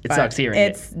sucks. It sucks hearing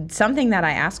it. It's something that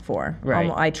I ask for.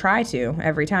 Right. I try to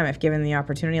every time if given the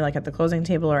opportunity, like at the closing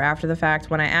table or after the fact.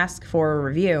 When I ask for a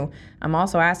review, I'm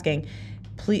also asking,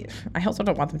 please. I also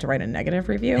don't want them to write a negative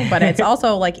review, but it's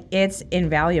also like it's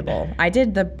invaluable. I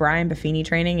did the Brian Buffini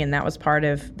training, and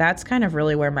that's kind of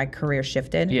really where my career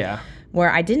shifted. Yeah.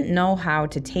 Where I didn't know how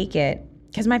to take it.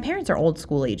 Because my parents are old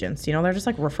school agents, you know, they're just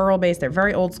like referral based. They're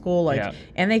very old school,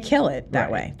 and they kill it that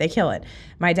way. They kill it.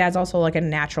 My dad's also like a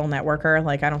natural networker.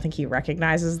 Like, I don't think he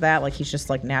recognizes that. Like, he's just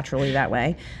like naturally that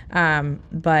way.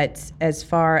 But as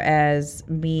far as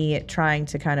me trying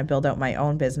to kind of build out my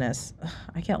own business,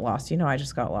 I get lost. You know, I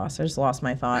just got lost. I just lost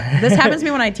my thought. This happens to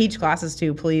me when I teach classes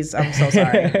too. Please, I'm so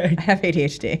sorry. I have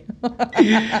ADHD.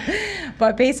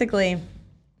 But basically,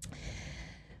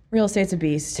 real estate's a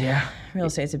beast. Yeah. Real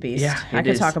estate's a beast. Yeah, I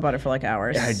could talk about it for like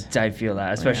hours. I feel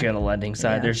that, especially on the lending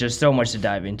side. There's just so much to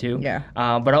dive into. Yeah.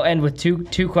 But I'll end with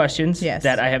two questions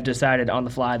that I have decided on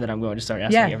the fly that I'm going to start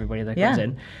asking everybody that comes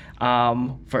in.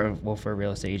 For a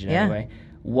real estate agent anyway.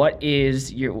 What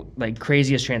is your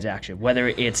craziest transaction? Whether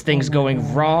it's things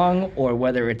going wrong or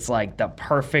whether it's like the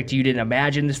perfect, you didn't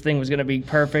imagine this thing was going to be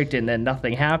perfect and then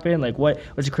nothing happened. Like what's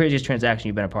the craziest transaction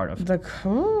you've been a part of?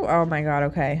 Oh my God.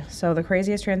 Okay. So the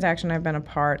craziest transaction I've been a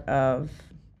part of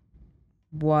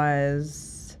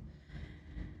was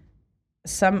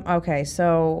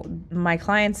so my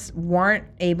clients weren't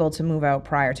able to move out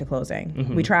prior to closing.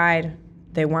 Mm-hmm. We tried.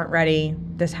 They weren't ready.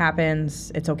 This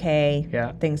happens. It's okay.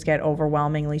 Yeah. Things get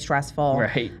overwhelmingly stressful.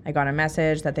 Right. I got a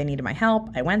message that they needed my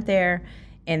help. I went there,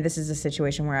 and this is a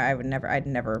situation where I'd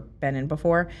never been in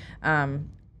before. And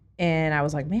I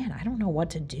was like, man, I don't know what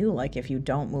to do. Like, if you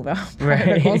don't move out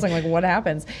prior to closing, like, what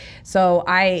happens? So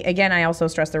I also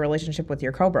stress the relationship with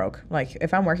your co-broke. Like,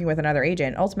 if I'm working with another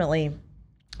agent, ultimately,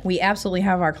 we absolutely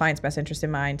have our client's best interest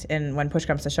in mind. And when push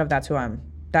comes to shove, that's who I'm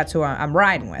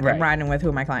riding with. Right. I'm riding with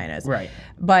who my client is. Right.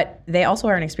 But they also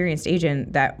are an experienced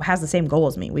agent that has the same goal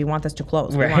as me. We want this to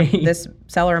close. Right. We want this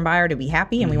seller and buyer to be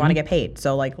happy, and we want to get paid.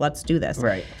 So, like, let's do this.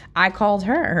 Right. I called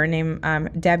her name,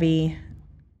 Debbie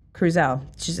Cruzel.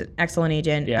 She's an excellent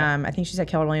agent. Yeah. I think she's at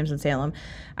Keller Williams in Salem.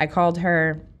 I called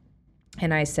her,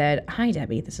 and I said, hi,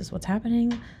 Debbie, this is what's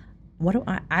happening. What do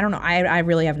I don't know. I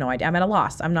really have no idea. I'm at a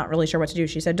loss. I'm not really sure what to do.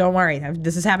 She said, don't worry.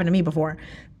 This has happened to me before.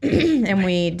 And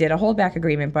we did a holdback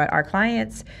agreement. But our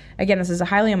clients, again, this is a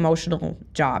highly emotional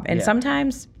job. And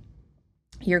sometimes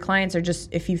your clients are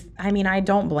just, I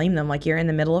don't blame them. Like, you're in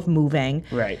the middle of moving.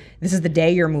 Right. This is the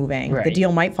day you're moving. Right. The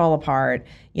deal might fall apart.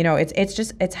 You know,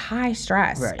 it's high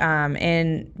stress. Right.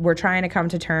 And we're trying to come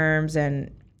to terms,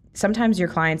 and sometimes your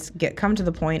clients come to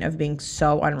the point of being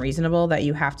so unreasonable that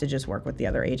you have to just work with the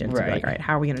other agent to be like, all right,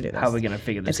 how are we going to do this? How are we going to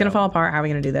figure this out? It's going to fall apart. How are we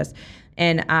going to do this?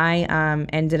 And I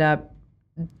ended up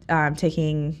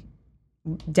taking,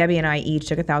 Debbie and I each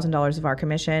took $1,000 of our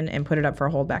commission and put it up for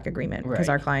a holdback agreement because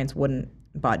our clients wouldn't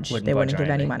budge. They wouldn't give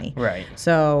any money. Right.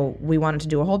 So we wanted to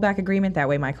do a holdback agreement. That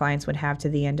way my clients would have to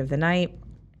the end of the night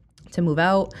to move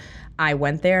out. I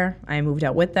went there. I moved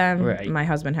out with them. Right. My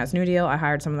husband has New Deal. I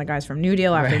hired some of the guys from New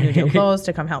Deal after New Deal closed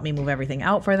to come help me move everything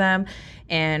out for them.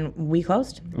 And we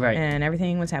closed. Right. And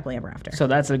everything was happily ever after. So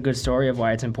that's a good story of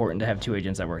why it's important to have two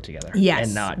agents that work together. Yes,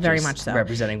 and not very just much so.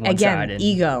 Representing one Again, side.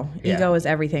 Ego. Ego is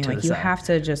everything. Like, you side. have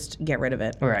to just get rid of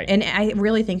it. Right. And I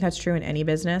really think that's true in any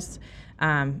business.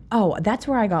 That's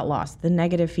where I got lost. The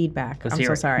negative feedback. I'm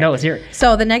so sorry. No, let's hear it.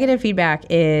 So the negative feedback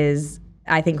is,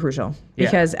 I think, crucial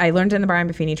because I learned in the Brian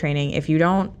Buffini training, if you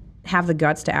don't have the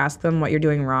guts to ask them what you're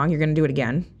doing wrong, you're going to do it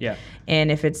again. Yeah.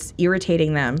 And if it's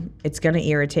irritating them, it's going to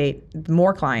irritate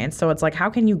more clients. So it's like,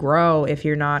 how can you grow if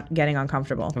you're not getting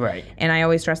uncomfortable? Right. And I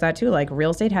always stress that too. Like,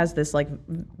 real estate has this like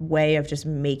way of just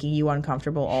making you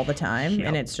uncomfortable all the time. Yep.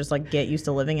 And it's just like, get used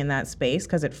to living in that space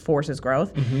because it forces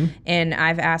growth. Mm-hmm. And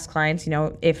I've asked clients,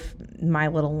 if my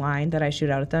little line that I shoot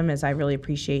out at them is, I really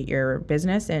appreciate your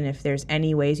business. And if there's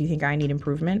any ways you think I need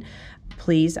improvement,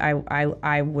 please,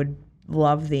 I would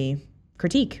love the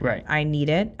critique. Right. I need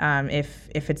it.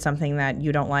 If it's something that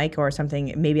you don't like, or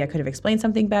something maybe I could have explained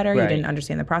something better, you didn't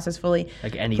understand the process fully,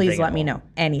 like anything, please let me know.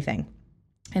 Anything.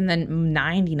 And then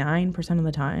 99% of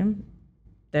the time,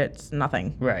 that's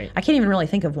nothing. Right. I can't even really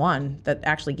think of one that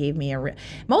actually gave me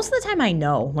most of the time I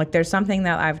know. Like, there's something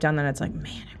that I've done that it's like,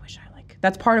 man, I wish I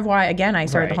that's part of why, again, I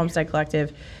started the Homestead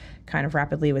Collective kind of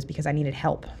rapidly, was because I needed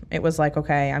help. It was like,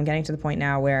 okay, I'm getting to the point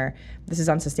now where this is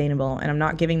unsustainable and I'm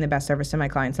not giving the best service to my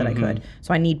clients that I could.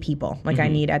 So I need people. Like, I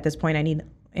need, at this point,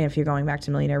 if you're going back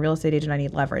to Millionaire Real Estate Agent, I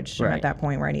need leverage. I'm at that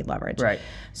point where I need leverage. Right.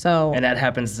 So, and that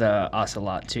happens to us a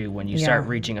lot too. When you start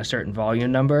reaching a certain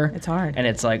volume number, it's hard. And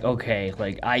it's like, okay,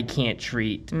 like, I can't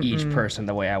treat each person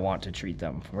the way I want to treat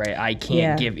them, right? I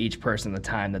can't give each person the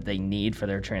time that they need for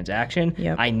their transaction.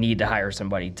 Yep. I need to hire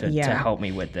somebody to help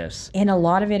me with this. And a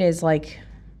lot of it is like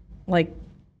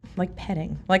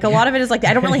petting. Like, a lot of it is like,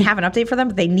 I don't really have an update for them,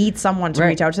 but they need someone to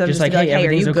reach out to them, just like, to be like, hey,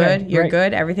 are you good? You're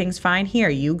good? Everything's fine here?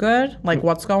 You good? Like,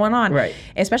 what's going on? Right.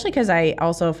 Especially because I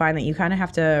also find that you kind of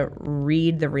have to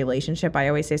read the relationship. I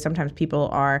always say sometimes people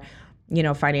are,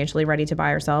 financially ready to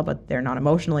buy or sell, but they're not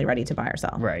emotionally ready to buy or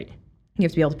sell. Right. You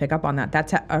have to be able to pick up on that.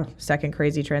 That's a second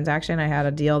crazy transaction. I had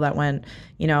a deal that went,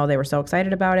 they were so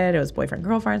excited about it. It was boyfriend,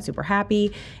 girlfriend, super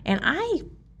happy. And I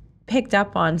picked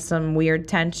up on some weird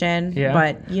tension,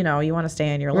 but you want to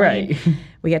stay in your lane. Right.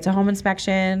 We get to home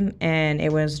inspection and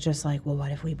it was just like, well,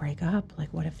 what if we break up?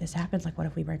 Like, what if this happens? Like, what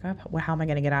if we break up? Well, how am I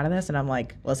going to get out of this? And I'm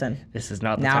like, listen, this is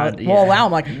not the time. Well, now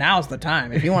I'm like, now's the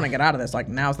time. If you want to get out of this, like,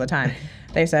 now's the time.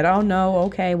 They said, oh no,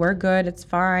 okay, we're good. It's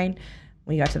fine.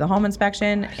 We got to the home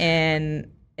inspection and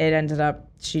it ended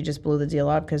up, she just blew the deal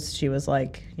up because she was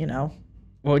like,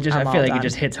 well, I feel like it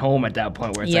just hits home at that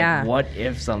point where it's like, what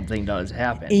if something does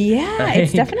happen? Yeah,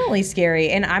 it's definitely scary.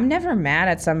 And I'm never mad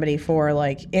at somebody for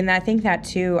and I think that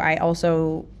too, I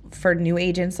also, for new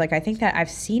agents, I think that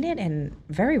I've seen it, and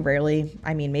very rarely,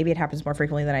 I mean, maybe it happens more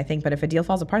frequently than I think, but if a deal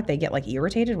falls apart, they get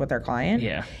irritated with their client.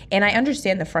 Yeah. And I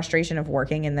understand the frustration of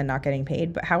working and then not getting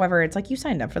paid, but however, it's like, you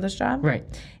signed up for this job. Right.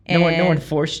 No one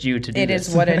forced you to do this. It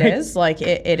is what it is.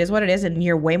 It is what it is, and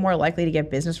you're way more likely to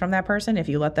get business from that person if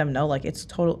you let them know, it's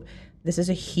total. This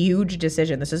is a huge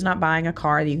decision. This is not buying a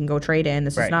car that you can go trade in.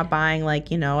 This is not buying a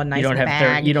nice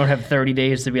bag. You don't have 30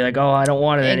 days to be like, oh, I don't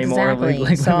want it anymore.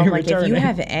 So I'm like, if you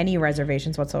have any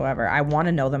reservations whatsoever, I want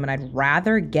to know them, and I'd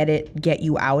rather get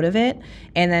you out of it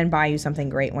and then buy you something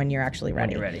great when you're actually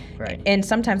ready. When you're ready, right. And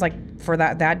sometimes for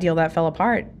that deal that fell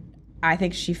apart, I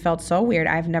think she felt so weird.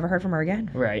 I've never heard from her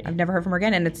again. Right. I've never heard from her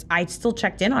again. And I still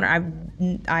checked in on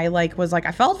her. I was like,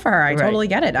 I felt for her. I totally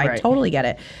get it. I totally get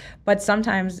it. But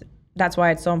sometimes that's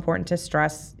why it's so important to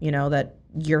stress, that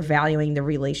you're valuing the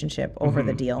relationship over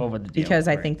the deal. Because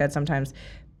I think that sometimes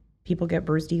people get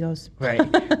bruised egos. Right.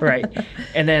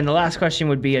 And then the last question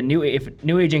would be if a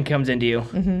new agent comes into you,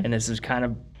 and this is kind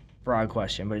of broad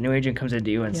question, but a new agent comes into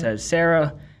you and says,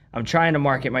 Sarah, I'm trying to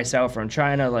market myself, or I'm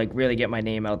trying to really get my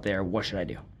name out there. What should I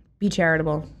do? Be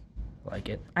charitable. Like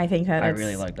it. I think that I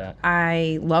really like that.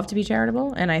 I love to be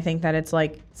charitable, and I think that it's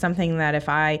something that if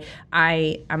I'm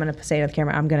going to say to the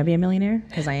camera, I'm going to be a millionaire,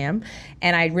 because I am,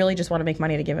 and I really just want to make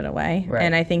money to give it away. Right.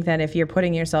 And I think that if you're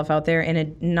putting yourself out there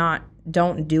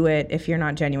don't do it if you're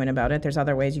not genuine about it. There's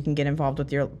other ways you can get involved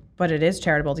with but it is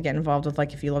charitable to get involved with,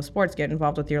 if you love sports, get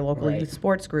involved with your local youth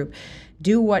sports group.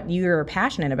 Do what you're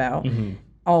passionate about.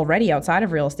 Already outside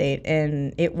of real estate,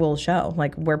 and it will show.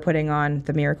 We're putting on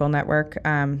the Miracle Network.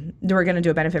 We're going to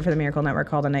do a benefit for the Miracle Network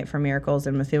called A Night for Miracles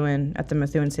in Methuen at the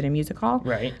Methuen City Music Hall.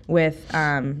 Right. With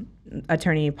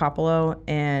Attorney Popolo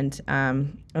and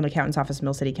an accountant's office,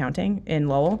 Mill City Accounting in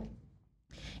Lowell.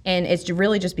 And it's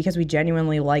really just because we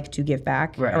genuinely like to give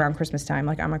back around Christmas time.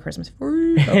 I'm a Christmas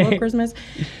freak. I love Christmas.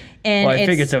 And I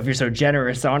figured so. If you're so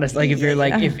generous, honest, if you're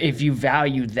if you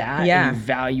value that and you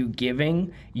value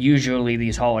giving, usually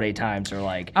these holiday times are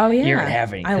you're in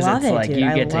heaven. I love it, dude.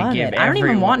 You get to give. I don't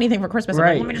even want anything for Christmas.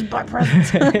 I'm let me just buy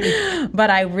presents.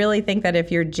 But I really think that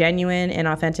if you're genuine and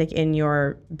authentic in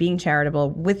your being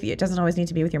charitable with you, it doesn't always need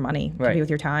to be with your money. It can be with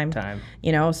your time.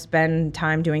 Spend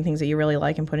time doing things that you really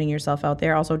like and putting yourself out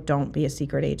there. Also, don't be a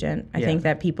secret agent. I think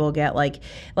that people get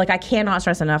I cannot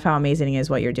stress enough how amazing it is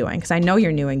what you're doing, because I know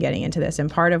you're new and getting into this, and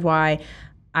part of why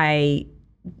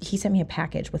he sent me a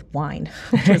package with wine,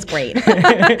 which was great.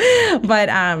 But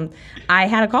I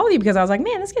had a call with you because I was like,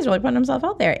 man, this kid's really putting himself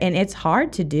out there. And it's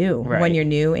hard to do when you're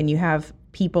new and you have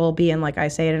people being like, I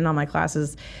say it in all my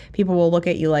classes, people will look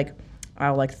at you like,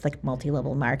 oh, like it's like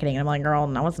multi-level marketing. And I'm like, girl,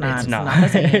 no, it's not. It's not the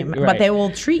same. But they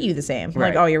will treat you the same.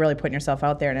 Like, oh, you're really putting yourself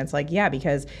out there. And it's like, yeah,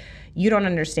 because you don't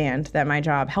understand that my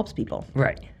job helps people.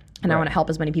 Right. And I want to help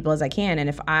as many people as I can. And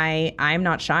if I'm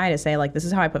not shy to say, like, this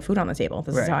is how I put food on the table.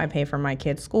 This is how I pay for my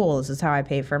kid's school. This is how I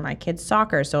pay for my kid's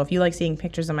soccer. So if you like seeing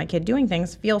pictures of my kid doing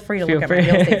things, feel free to look at my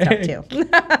real estate stuff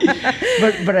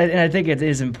too. But I think it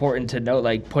is important to note,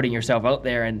 like, putting yourself out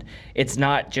there. And it's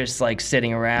not just like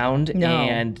sitting around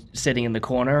and sitting in the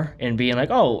corner and being like,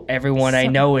 oh, everyone I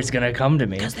know is going to come to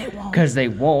me. Because they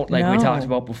won't. Like we talked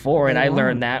about before. And I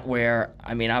learned that where,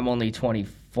 I mean, I'm only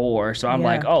 24. So I'm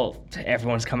like, oh,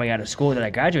 everyone's coming out of school that I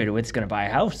graduated with is going to buy a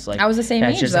house. Like, I was the same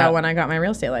age though when I got my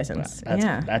real estate license.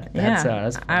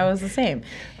 That's I was the same,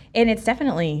 and it's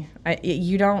definitely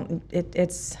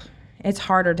it's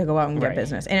harder to go out and get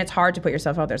business, and it's hard to put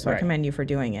yourself out there. So I commend you for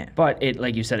doing it. But it,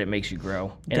 like you said, it makes you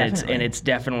grow, and it's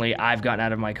definitely I've gotten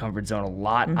out of my comfort zone a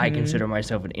lot. I consider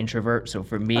myself an introvert, so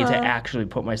for me to actually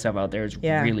put myself out there is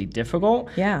really difficult.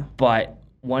 Yeah, but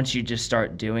once you just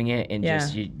start doing it and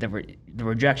the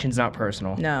rejection's not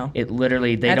personal. No. It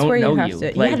literally, they don't know you.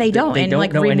 Like, they don't. And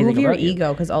like remove your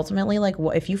ego, because ultimately, like,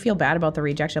 if you feel bad about the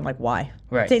rejection, like, why?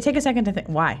 Right. Take a second to think,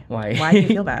 why? Why do you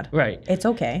feel bad? Right. It's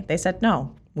okay. They said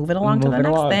no. Move it along to the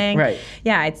next thing. Right.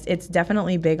 Yeah, it's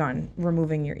definitely big on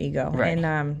removing your ego. Right.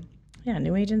 And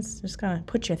new agents just gotta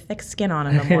put your thick skin on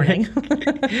in the morning.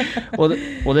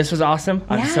 Well, this was awesome.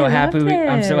 I'm so happy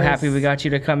we got you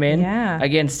to come in. Yeah.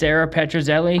 Again, Sara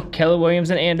Petruzzelli, Keller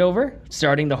Williams in Andover,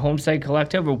 starting the Homestead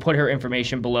Collective. We'll put her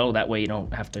information below. That way you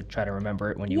don't have to try to remember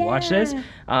it when you watch this.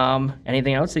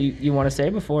 Anything else that you want to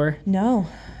say before? No.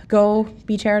 Go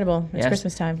be charitable. It's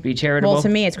Christmas time. Be charitable. Well, to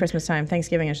me, it's Christmas time.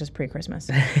 Thanksgiving is just pre-Christmas.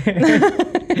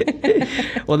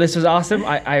 Well, this was awesome.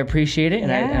 I appreciate it,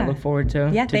 and I look forward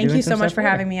to thank you so much for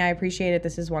having me. I appreciate it.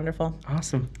 This is wonderful.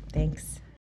 Awesome. Thanks.